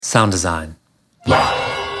Sound design. I'm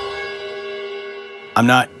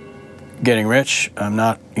not getting rich. I'm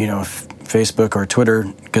not, Facebook or Twitter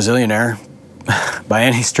gazillionaire by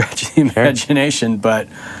any stretch of the imagination, but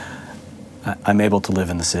I'm able to live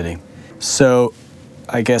in the city. So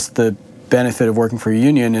I guess the benefit of working for a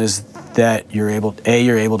union is that you're able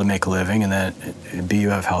to make a living, and then B, you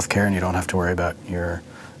have health care and you don't have to worry about your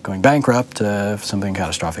going bankrupt if something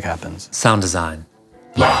catastrophic happens. Sound design.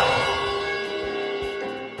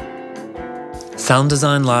 Sound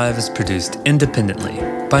Design Live is produced independently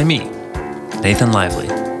by me, Nathan Lively,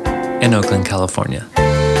 in Oakland, California.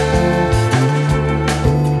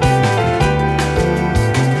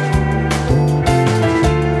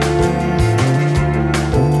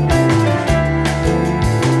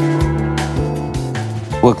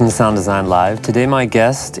 Welcome to Sound Design Live. Today my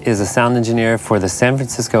guest is a sound engineer for the San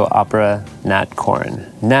Francisco Opera, Nat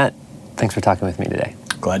Koren. Nat, thanks for talking with me today.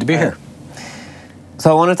 Glad to be here. So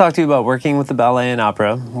I want to talk to you about working with the ballet and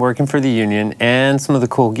opera, working for the union, and some of the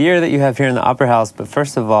cool gear that you have here in the Opera House. But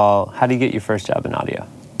first of all, how do you get your first job in audio?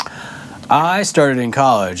 I started in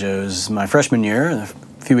college. It was my freshman year, a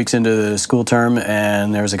few weeks into the school term,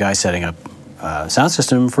 and there was a guy setting up a sound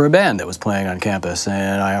system for a band that was playing on campus,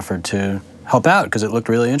 and I offered to help out because it looked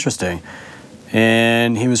really interesting.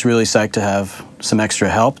 And he was really psyched to have some extra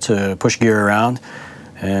help to push gear around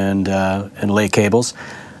and lay cables.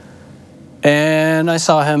 And I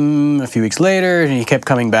saw him a few weeks later, and he kept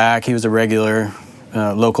coming back. He was a regular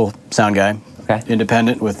local sound guy,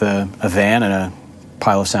 independent with a van and a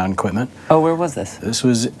pile of sound equipment. Oh, where was this? This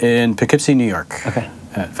was in Poughkeepsie, New York,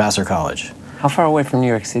 at Vassar College. How far away from New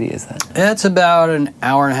York City is that? It's about an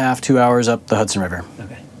hour and a half, 2 hours up the Hudson River.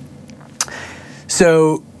 Okay.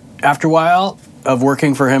 So after a while of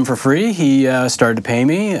working for him for free, he started to pay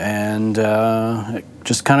me, and it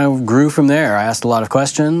just kind of grew from there. I asked a lot of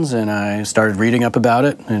questions, and I started reading up about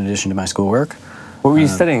it in addition to my schoolwork. What were you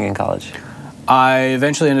studying in college? I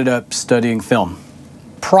eventually ended up studying film.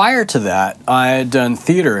 Prior to that, I had done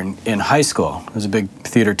theater in high school. I was a big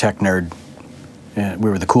theater tech nerd. We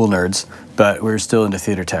were the cool nerds, but we were still into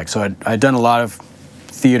theater tech. So I'd done a lot of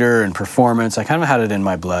theater and performance. I kind of had it in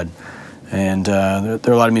my blood. And there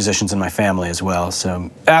are a lot of musicians in my family as well. So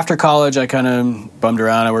after college, I kind of bummed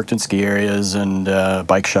around. I worked in ski areas and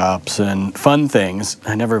bike shops and fun things.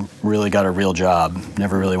 I never really got a real job,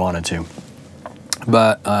 never really wanted to.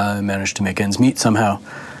 But I managed to make ends meet somehow.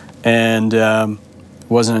 And it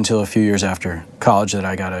wasn't until a few years after college that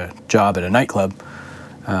I got a job at a nightclub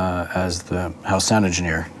as the house sound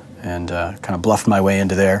engineer, and kind of bluffed my way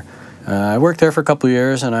into there. I worked there for a couple of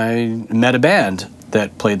years, and I met a band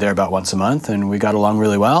that played there about once a month, and we got along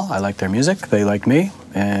really well. I liked their music, they liked me,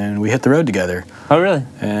 and we hit the road together. Oh, really?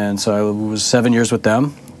 And so I was 7 years with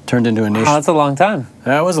them, turned into a nation. Oh, that's a long time.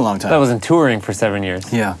 That was a long time. That wasn't touring for 7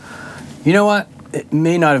 years. Yeah. You know what? It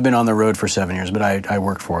may not have been on the road for 7 years, but I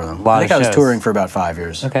worked for them. I think I was touring for about 5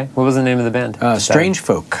 years. Okay. What was the name of the band? Strange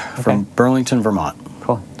Folk from Burlington, Vermont.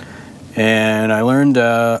 Cool. And I learned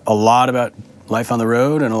a lot about life on the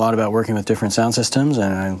road and a lot about working with different sound systems,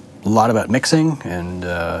 and a lot about mixing and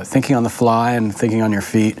thinking on the fly and thinking on your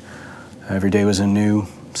feet. Every day was a new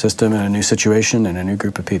system and a new situation and a new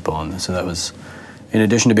group of people. And so that was, in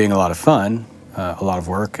addition to being a lot of fun, a lot of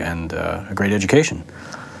work and a great education.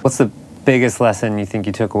 What's the biggest lesson you think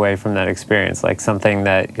you took away from that experience, like something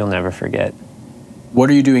that you'll never forget? What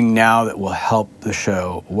are you doing now that will help the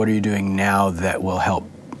show? What are you doing now that will help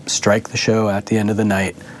strike the show at the end of the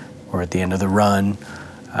night or at the end of the run?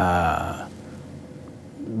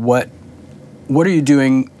 What are you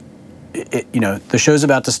doing? The show's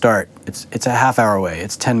about to start. It's a half hour away.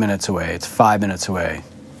 It's 10 minutes away. It's 5 minutes away.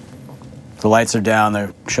 The lights are down.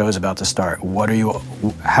 The show is about to start.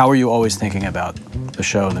 How are you always thinking about the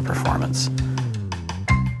show and the performance?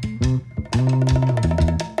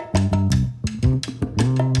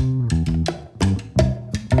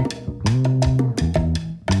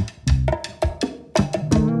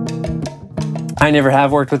 I never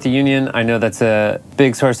have worked with the union. I know that's a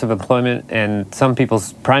big source of employment and some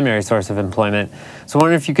people's primary source of employment. So I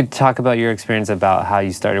wonder if you could talk about your experience about how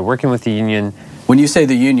you started working with the union. When you say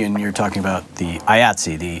the union, you're talking about the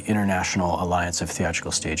IATSE, the International Alliance of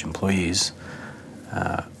Theatrical Stage Employees,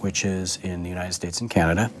 which is in the United States and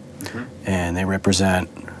Canada. Mm-hmm. And they represent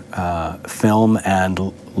film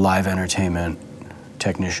and live entertainment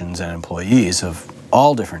technicians and employees of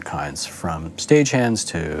all different kinds, from stagehands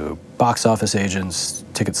to box office agents,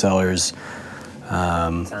 ticket sellers,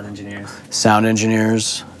 sound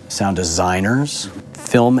engineers, sound designers,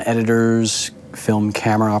 film editors, film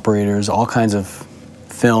camera operators, all kinds of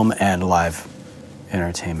film and live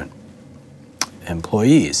entertainment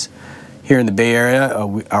employees. Here in the Bay Area,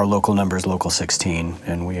 our local number is Local 16,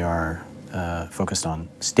 and we are focused on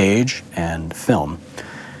stage and film.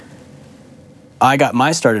 I got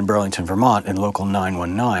my start in Burlington, Vermont in Local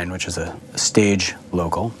 919, which is a stage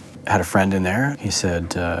local. I had a friend in there. He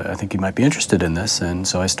said, I think you might be interested in this. And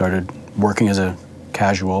so I started working as a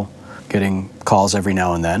casual, getting calls every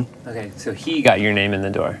now and then. Okay, so he got your name in the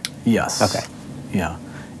door. Yes. Okay. Yeah.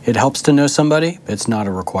 It helps to know somebody. It's not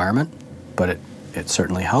a requirement, but it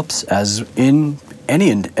certainly helps, as in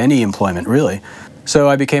any employment, really. So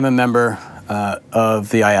I became a member of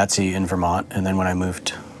the IATSE in Vermont, and then when I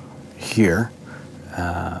moved here,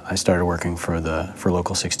 I started working for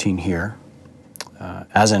Local 16 here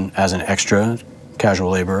as an extra casual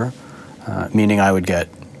laborer, meaning I would get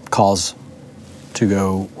calls to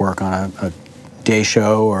go work on a day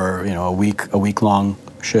show or a week long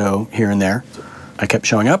show here and there. I kept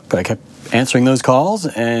showing up, but I kept answering those calls,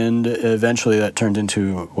 and eventually that turned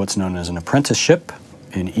into what's known as an apprenticeship.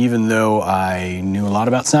 And even though I knew a lot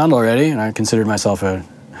about sound already, and I considered myself a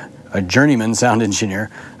journeyman sound engineer,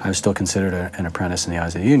 I was still considered an apprentice in the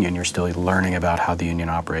eyes of the union. You're still learning about how the union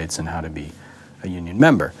operates and how to be a union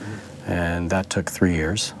member. And that took 3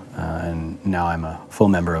 years, and now I'm a full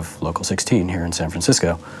member of Local 16 here in San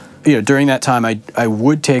Francisco. During that time, I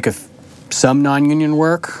would take some non-union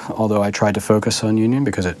work, although I tried to focus on union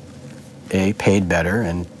because it, A, paid better,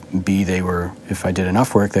 and B, if I did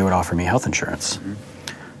enough work, they would offer me health insurance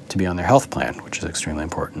to be on their health plan, which is extremely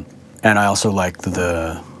important. And I also liked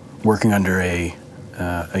the working under a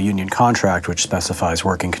union contract which specifies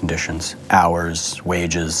working conditions, hours,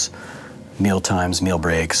 wages, meal times, meal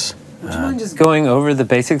breaks. Would you mind just going over the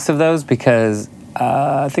basics of those? Because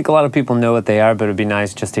I think a lot of people know what they are, but it would be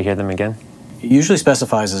nice just to hear them again. It usually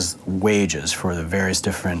specifies as wages for the various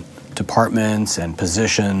different departments and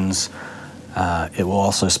positions. It will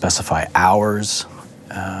also specify hours.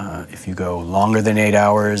 If you go longer than 8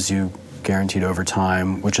 hours, you guaranteed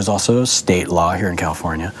overtime, which is also state law here in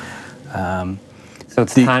California. So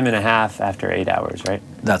it's time and a half after 8 hours, right?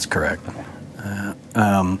 That's correct. Okay.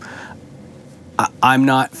 I'm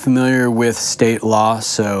not familiar with state law,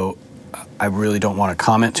 so I really don't want to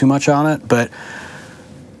comment too much on it, but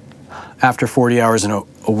after 40 hours in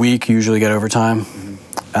a week, you usually get overtime.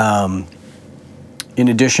 In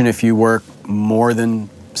addition, if you work more than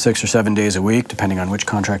 6 or 7 days a week, depending on which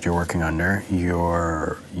contract you're working under, you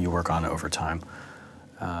work on overtime.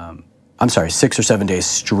 6 or 7 days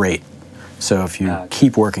straight. So if you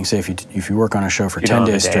keep working, say if you work on a show for 10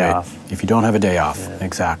 days straight, if you don't have a day off,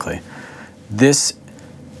 exactly. This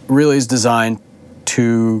really is designed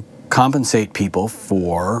to compensate people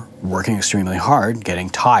for working extremely hard, getting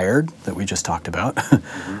tired, that we just talked about,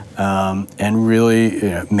 and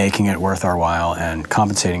really making it worth our while and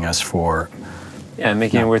compensating us for... Yeah,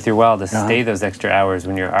 making it worth your while to stay those extra hours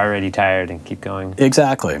when you're already tired and keep going.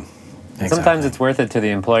 Exactly. Sometimes it's worth it to the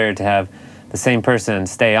employer to have the same person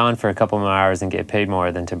stay on for a couple more hours and get paid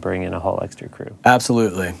more than to bring in a whole extra crew.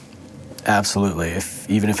 Absolutely.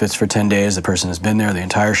 Even if it's for 10 days, the person has been there the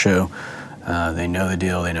entire show. They know the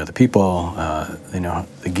deal. They know the people. They know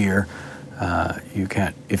the gear.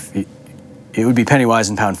 It would be penny wise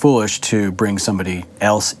and pound foolish to bring somebody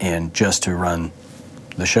else in just to run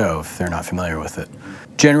the show if they're not familiar with it.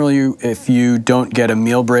 Generally, if you don't get a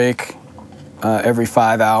meal break every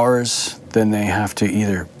 5 hours, then they have to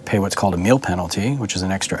either pay what's called a meal penalty, which is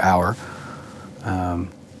an extra hour,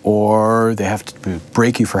 or they have to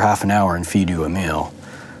break you for half an hour and feed you a meal.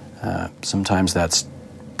 Sometimes that's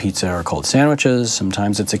pizza or cold sandwiches.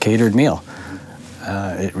 Sometimes it's a catered meal.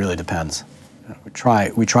 It really depends.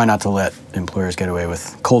 We try not to let employers get away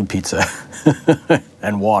with cold pizza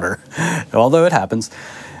and water, although it happens.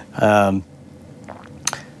 So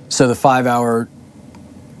the 5 hour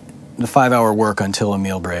work until a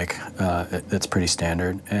meal break, that's pretty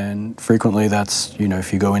standard. And frequently that's,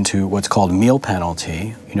 if you go into what's called meal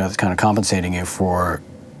penalty, that's kind of compensating you for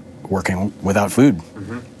working without food.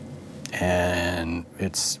 And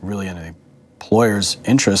it's really in the employer's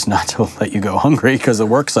interest not to let you go hungry because the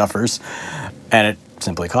work suffers, and it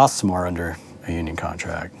simply costs more under a union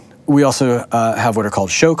contract. We also have what are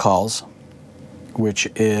called show calls, which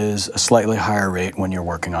is a slightly higher rate when you're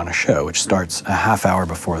working on a show, which starts a half hour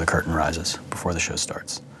before the curtain rises, before the show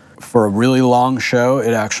starts. For a really long show,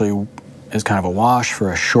 it actually is kind of a wash.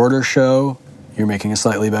 For a shorter show, you're making a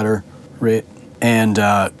slightly better rate. And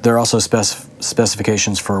there are also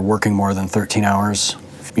specifications for working more than 13 hours,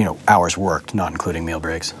 hours worked, not including meal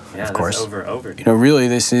breaks, of course. Over. Really,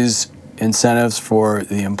 this is incentives for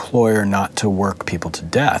the employer not to work people to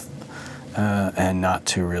death and not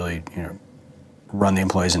to really, run the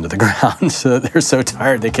employees into the ground so that they're so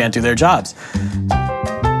tired they can't do their jobs.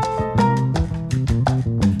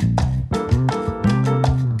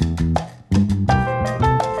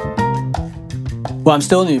 Well, I'm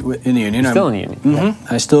still in the union. You're still in the union.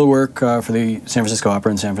 I still work for the San Francisco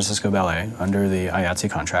Opera and San Francisco Ballet under the IATSE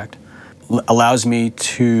contract. Allows me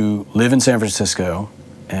to live in San Francisco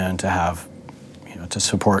and to have, to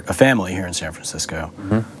support a family here in San Francisco.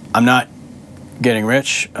 I'm not getting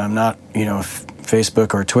rich. I'm not,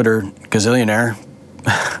 Facebook or Twitter gazillionaire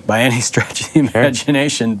by any stretch of the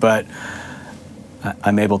imagination, but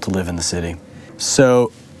I'm able to live in the city.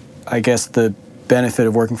 So I guess the benefit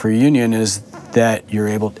of working for a union is that you're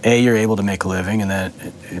able to make a living, and that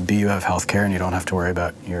B, you have health care and you don't have to worry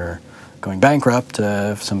about your going bankrupt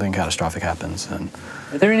if something catastrophic happens. And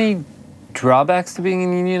are there any drawbacks to being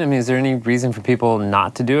in a union? I mean, is there any reason for people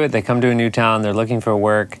not to do it? They come to a new town, they're looking for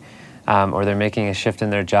work, or they're making a shift in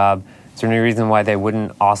their job. Is there any reason why they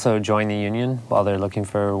wouldn't also join the union while they're looking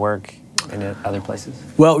for work in other places?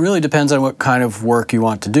 Well, it really depends on what kind of work you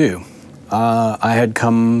want to do. I had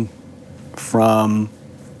come from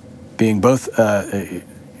being both a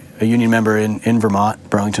union member in Vermont,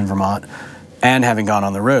 Burlington, Vermont, and having gone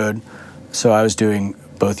on the road. So I was doing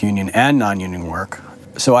both union and non-union work.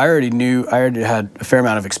 So I already had a fair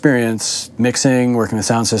amount of experience mixing, working with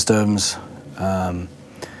sound systems.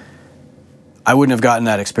 I wouldn't have gotten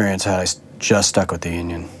that experience had I just stuck with the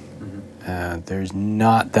union. There's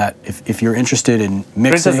not that, if you're interested in mixing...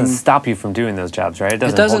 But it doesn't stop you from doing those jobs, right? It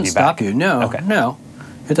doesn't hold you back. Stop you, no. Okay. No.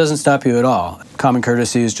 It doesn't stop you at all. Common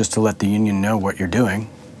courtesy is just to let the union know what you're doing.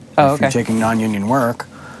 If you're taking non-union work,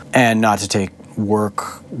 and not to take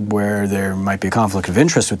work where there might be a conflict of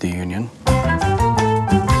interest with the union.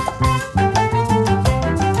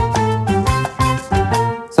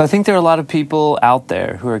 So I think there are a lot of people out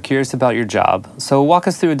there who are curious about your job. So walk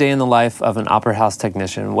us through a day in the life of an opera house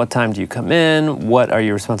technician. What time do you come in? What are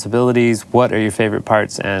your responsibilities? What are your favorite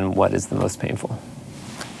parts? And what is the most painful?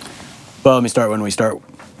 Well, let me start when we start.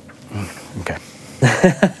 Okay.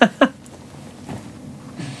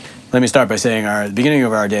 Let me start by saying the beginning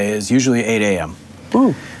of our day is usually 8 a.m.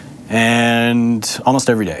 Ooh. And almost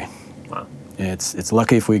every day. Wow. It's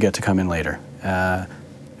lucky if we get to come in later.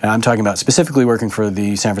 And I'm talking about specifically working for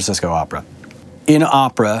the San Francisco Opera. In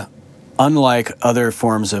opera, unlike other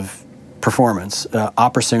forms of performance,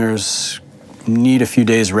 opera singers need a few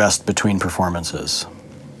days rest between performances,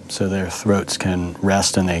 so their throats can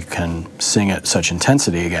rest and they can sing at such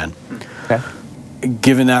intensity again. Okay.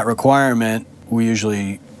 Given that requirement, we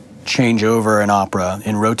usually change over an opera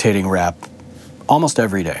in rotating rep almost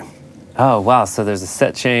every day. Oh, wow. So there's a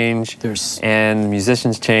set change, and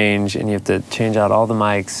musicians change, and you have to change out all the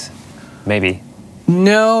mics, maybe.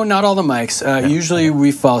 No, not all the mics. Usually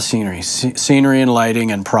we follow scenery. Scenery and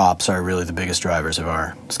lighting and props are really the biggest drivers of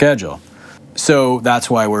our schedule. So that's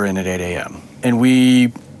why we're in at 8 a.m. And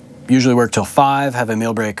we usually work till 5, have a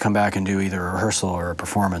meal break, come back and do either a rehearsal or a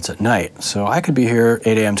performance at night. So I could be here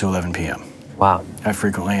 8 a.m. to 11 p.m. Wow. I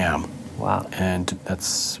frequently am. Wow. And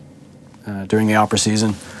that's during the opera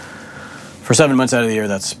season. For 7 months out of the year,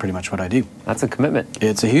 that's pretty much what I do. That's a commitment.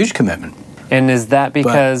 It's a huge commitment. And is that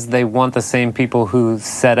because they want the same people who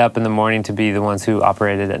set up in the morning to be the ones who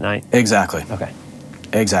operated at night? Exactly. Okay.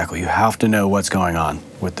 Exactly. You have to know what's going on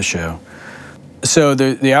with the show. So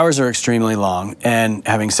the hours are extremely long. And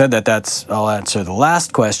having said that, I'll answer the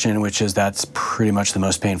last question, which is that's pretty much the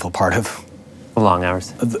most painful part of The long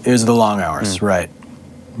hours. Is the long hours, right.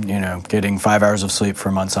 Getting 5 hours of sleep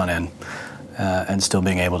for months on end and still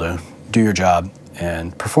being able to do your job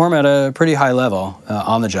and perform at a pretty high level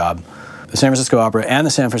on the job. The San Francisco Opera and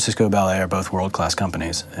the San Francisco Ballet are both world-class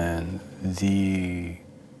companies, and the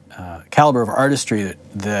caliber of artistry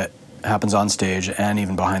that happens on stage and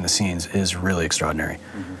even behind the scenes is really extraordinary.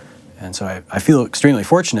 And so I feel extremely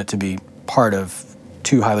fortunate to be part of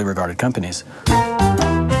two highly regarded companies.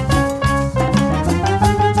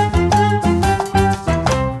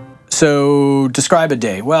 So describe a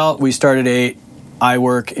day. Well, we start at 8. I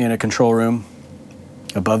work in a control room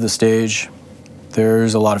above the stage.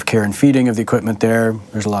 There's a lot of care and feeding of the equipment there.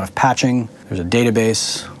 There's a lot of patching. There's a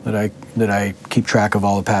database that I keep track of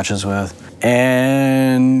all the patches with,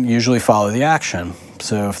 and usually follow the action.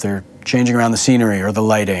 So if they're changing around the scenery or the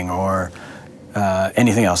lighting or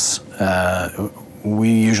anything else, we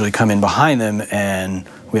usually come in behind them, and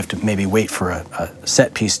we have to maybe wait for a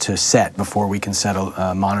set piece to set before we can set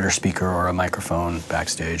a monitor speaker or a microphone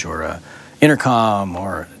backstage or a intercom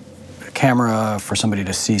or a camera for somebody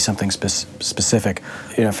to see something specific.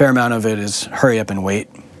 A fair amount of it is hurry up and wait.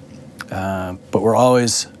 But we're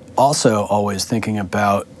always thinking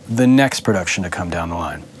about the next production to come down the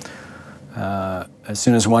line. As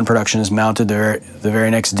soon as one production is mounted, the very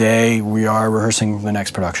next day we are rehearsing the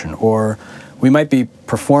next production. Or we might be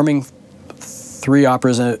performing 3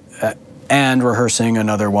 operas and rehearsing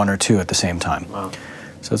another 1 or 2 at the same time. Wow.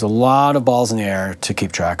 So it's a lot of balls in the air to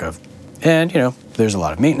keep track of. And, there's a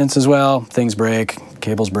lot of maintenance as well. Things break,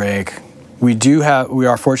 cables break. We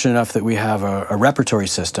are fortunate enough that we have a repertory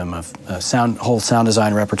system, whole sound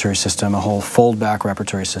design repertory system, a whole fold back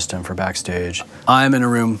repertory system for backstage. I'm in a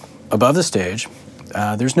room above the stage.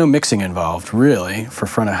 There's no mixing involved, really, for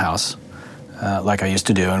front of house, like I used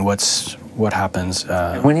to do. And what happens?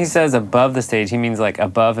 When he says above the stage, he means like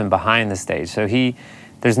above and behind the stage. So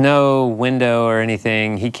there's no window or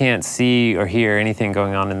anything. He can't see or hear anything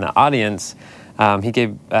going on in the audience.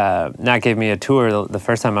 Nat gave me a tour the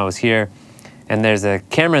first time I was here, and there's a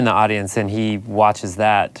camera in the audience, and he watches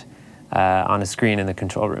that on a screen in the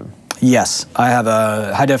control room. Yes, I have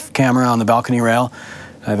a high-def camera on the balcony rail.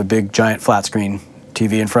 I have a big, giant flat-screen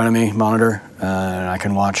TV in front of me, monitor, and I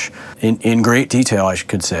can watch in great detail, I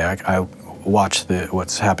could say. I watch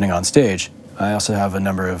what's happening on stage. I also have a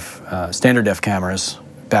number of standard def cameras,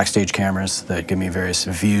 backstage cameras that give me various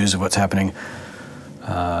views of what's happening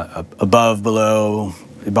above, below,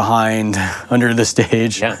 behind, under the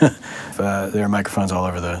stage. Yeah. There are microphones all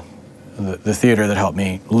over the theater that help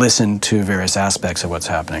me listen to various aspects of what's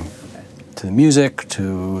happening, to the music,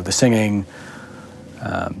 to the singing.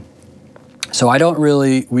 So we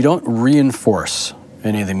don't reinforce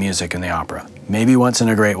any of the music in the opera. Maybe once in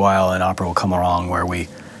a great while an opera will come along where we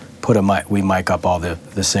mic up all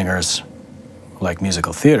the singers like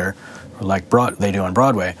musical theater, or like they do on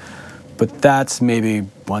Broadway, but that's maybe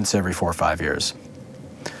once every 4 or 5 years.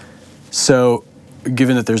 So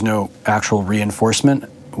given that there's no actual reinforcement,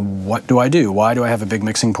 what do I do? Why do I have a big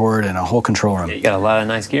mixing board and a whole control room? Yeah, you got a lot of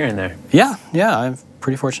nice gear in there. Yeah, I'm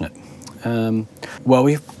pretty fortunate. Well,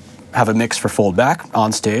 we have a mix for fold back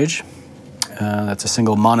on stage. That's a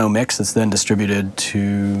single mono mix that's then distributed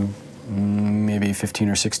to maybe 15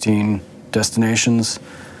 or 16 destinations.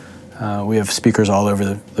 We have speakers all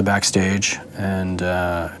over the backstage, and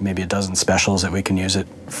maybe a dozen specials that we can use it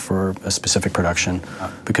for a specific production.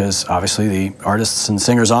 Because obviously the artists and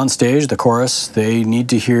singers on stage, the chorus, they need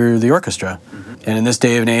to hear the orchestra. Mm-hmm. And in this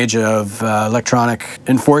day and age of electronic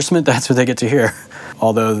enforcement, that's what they get to hear.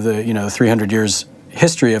 Although the 300 years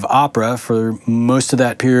history of opera, for most of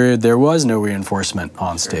that period, there was no reinforcement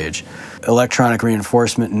on stage. Electronic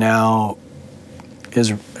reinforcement now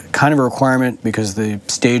is kind of a requirement because the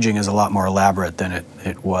staging is a lot more elaborate than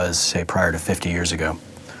it was, say, prior to 50 years ago.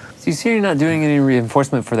 So you see you're not doing any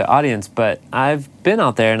reinforcement for the audience, but I've been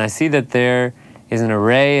out there and I see that there is an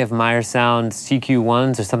array of Meyer Sound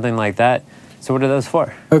CQ1s or something like that. So what are those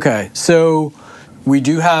for? Okay, so we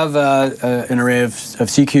do have an array of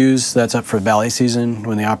CQs that's up for ballet season.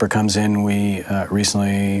 When the opera comes in, we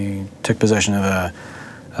recently took possession of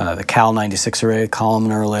the Cal 96 array,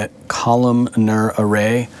 columnar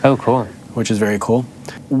array. Oh, cool. Which is very cool.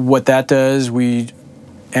 What that does, we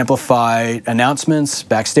amplify announcements,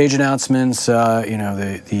 backstage announcements,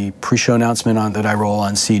 the pre-show announcement that I roll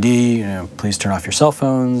on CD, please turn off your cell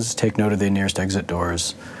phones, take note of the nearest exit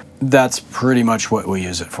doors. That's pretty much what we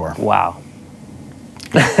use it for. Wow.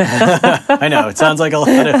 I know, it sounds like a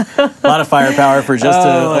lot of firepower for just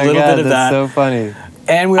a little bit of that. That's so funny.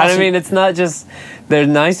 And it's not just, they're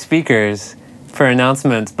nice speakers for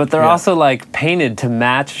announcements, but they're also like painted to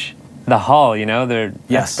match the hall, they're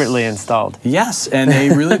expertly installed. Yes, and they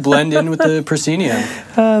really blend in with the proscenium.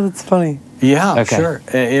 Oh, that's funny. Yeah, okay. Sure.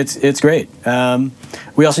 It's great.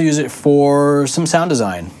 We also use it for some sound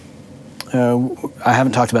design. I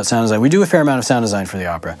haven't talked about sound design. We do a fair amount of sound design for the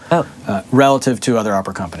opera, relative to other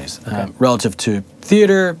opera companies. Okay. Relative to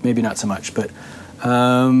theater, maybe not so much, but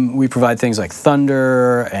we provide things like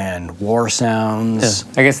thunder and war sounds.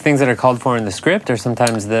 Yeah. I guess things that are called for in the script, or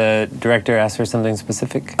sometimes the director asks for something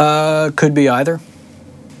specific? Could be either.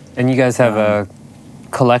 And you guys have a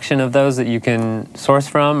collection of those that you can source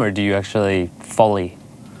from, or do you actually Foley?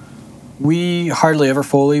 We hardly ever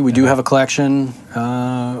Foley. We do have a collection.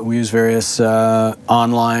 We use various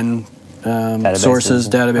online sources,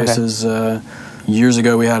 databases. Okay. Years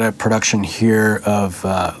ago, we had a production here of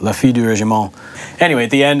La Fille du Régiment. Anyway,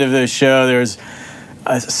 at the end of the show, there's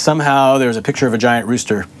a picture of a giant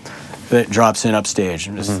rooster that drops in upstage.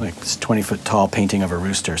 It's like this 20-foot tall painting of a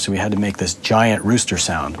rooster. So we had to make this giant rooster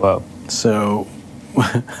sound. Whoa. So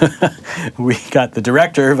we got the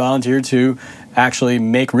director volunteered to actually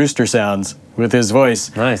make rooster sounds with his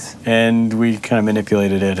voice. Nice. And we kind of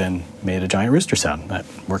manipulated it and made a giant rooster sound. That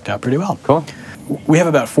worked out pretty well. Cool. We have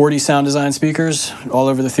about 40 sound design speakers all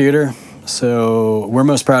over the theater. So we're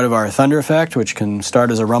most proud of our thunder effect, which can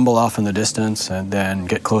start as a rumble off in the distance and then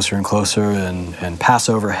get closer and closer and pass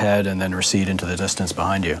overhead and then recede into the distance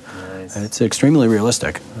behind you. Nice. It's extremely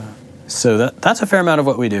realistic. So that's a fair amount of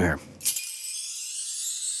what we do here.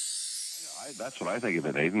 That's what I think of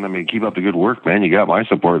it, Nathan. I mean, keep up the good work, man. You got my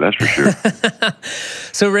support, that's for sure.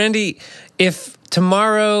 So, Randy, if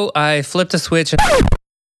tomorrow I flipped a switch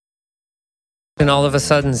and all of a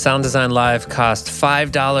sudden Sound Design Live cost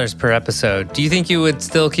 $5 per episode, do you think you would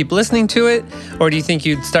still keep listening to it? Or do you think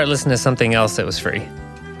you'd start listening to something else that was free?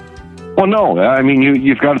 Well, no. I mean,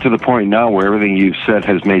 you've got it to the point now where everything you've said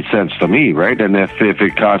has made sense to me, right? And if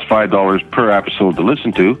it costs $5 per episode to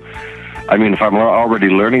listen to, I mean, if I'm already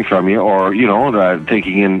learning from you, or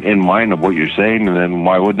taking in mind of what you're saying, and then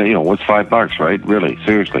why wouldn't what's $5, right? Really,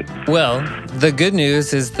 seriously. Well, the good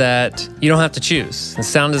news is that you don't have to choose. The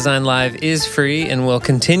Sound Design Live is free and will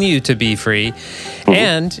continue to be free. Mm-hmm.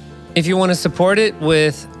 And if you want to support it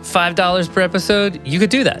with $5 per episode, you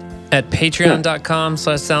could do that at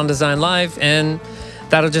patreon.com/sounddesignlive, and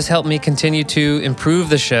that'll just help me continue to improve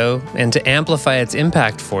the show and to amplify its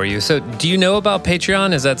impact for you. So do you know about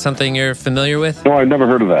Patreon? Is that something you're familiar with? No, I've never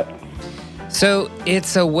heard of that. So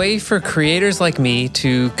it's a way for creators like me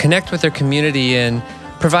to connect with their community and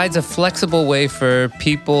provides a flexible way for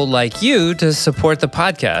people like you to support the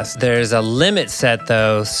podcast. There's a limit set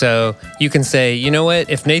though, so you can say, you know what,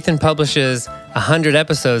 if Nathan publishes 100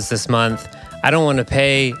 episodes this month, I don't want to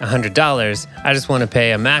pay $100. I just want to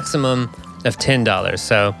pay a maximum of $10.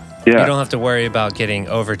 So you don't have to worry about getting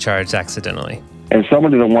overcharged accidentally. And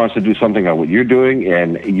somebody that wants to do something like what you're doing,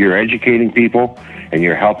 and you're educating people and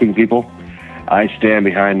you're helping people, I stand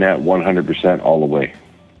behind that 100% all the way.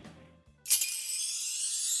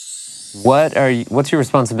 What's your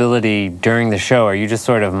responsibility during the show? Are you just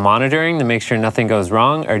sort of monitoring to make sure nothing goes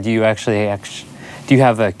wrong, or do you do you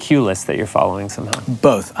have a cue list that you're following somehow?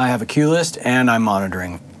 Both. I have a cue list and I'm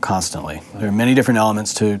monitoring constantly. There are many different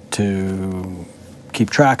elements to keep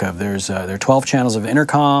track of. There are 12 channels of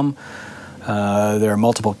intercom. There are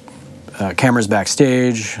multiple cameras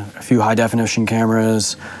backstage, a few high definition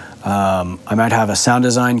cameras. I might have a sound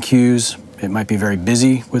design cues. It might be very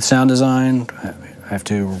busy with sound design. I have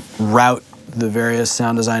to route the various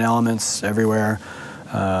sound design elements everywhere.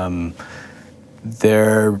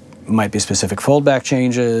 There might be specific foldback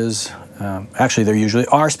changes. Actually, there usually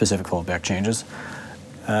are specific foldback changes.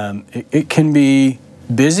 It can be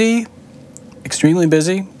busy, extremely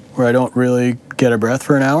busy, where I don't really get a breath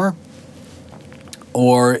for an hour,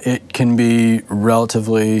 or it can be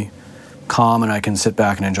relatively calm and I can sit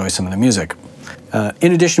back and enjoy some of the music.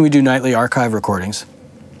 In addition, we do nightly archive recordings.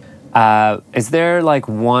 Is there like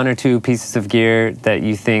one or two pieces of gear that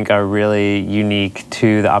you think are really unique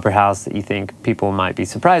to the Opera House that you think people might be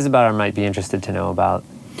surprised about or might be interested to know about?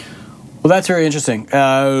 Well, that's very interesting.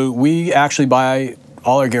 We actually buy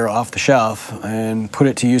all our gear off the shelf and put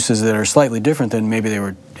it to uses that are slightly different than maybe they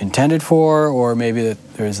were intended for, or maybe that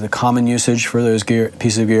there's the common usage for those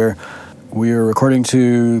pieces of gear. We are recording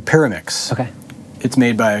to Pyramix. Okay. It's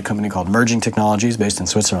made by a company called Merging Technologies based in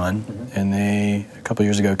Switzerland, and they, a couple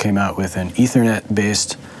years ago, came out with an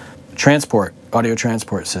Ethernet-based audio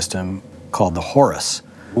transport system called the Horus.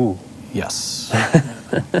 Ooh. Yes.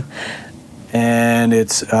 And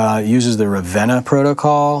it uses the Ravenna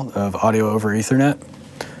protocol of audio over Ethernet,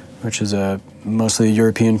 which is a mostly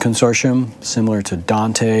European consortium, similar to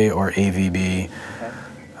Dante or AVB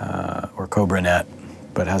or CobraNet,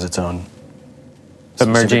 but has its own. The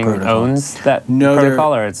Merging protocol. Owns that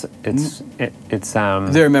protocol, or it's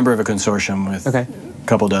They're a member of a consortium with a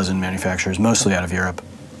couple dozen manufacturers, mostly out of Europe.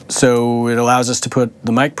 So it allows us to put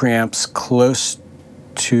the mic preamps close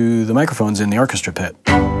to the microphones in the orchestra pit.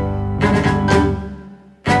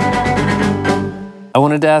 I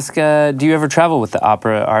wanted to ask, do you ever travel with the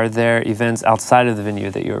opera? Are there events outside of the venue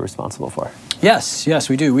that you are responsible for? Yes,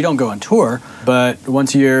 we do. We don't go on tour, but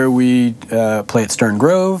once a year we play at Stern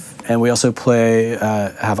Grove, and we also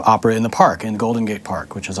have opera in the park, in Golden Gate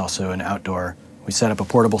Park, which is also an outdoor. We set up a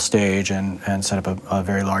portable stage and set up a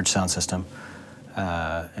very large sound system,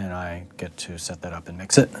 and I get to set that up and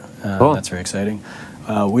mix it. Cool. That's very exciting.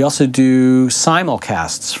 We also do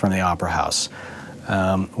simulcasts from the Opera House.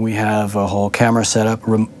 We have a whole camera setup,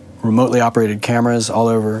 remotely operated cameras all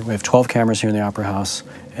over. We have 12 cameras here in the Opera House,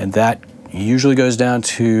 and that usually goes down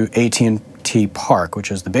to AT&T Park,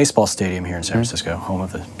 which is the baseball stadium here in San Francisco, home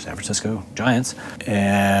of the San Francisco Giants,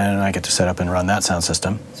 and I get to set up and run that sound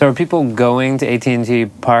system. So are people going to AT&T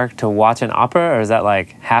Park to watch an opera, or is that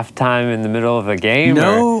like halftime in the middle of a game?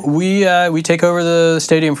 No, we take over the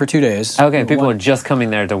stadium for 2 days. Okay, people are just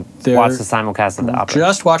coming there to watch the simulcast of the opera.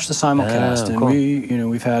 Just watch the simulcast, and cool.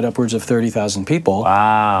 we've had upwards of 30,000 people.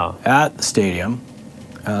 Wow. At the stadium.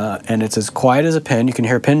 And it's as quiet as a pin. You can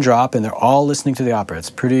hear a pin drop, and they're all listening to the opera.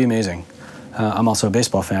 It's pretty amazing. I'm also a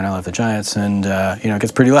baseball fan. I love the Giants, and it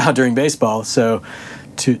gets pretty loud during baseball. So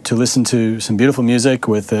to listen to some beautiful music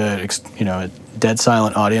with a dead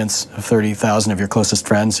silent audience of 30,000 of your closest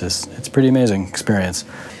friends it's a pretty amazing experience.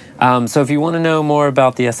 So if you want to know more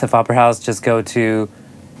about the SF Opera House, just go to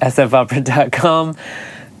sfopera.com.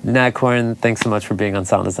 Nat Corin, thanks so much for being on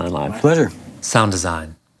Sound Design Live. My pleasure. Sound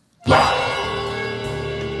Design.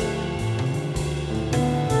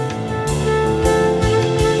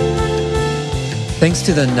 Thanks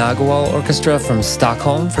to the Nagual Orchestra from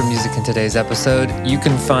Stockholm for music in today's episode. You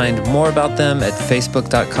can find more about them at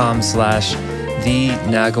facebook.com/The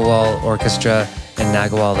Nagual Orchestra, and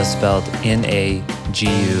Nagual is spelled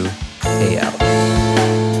Nagual.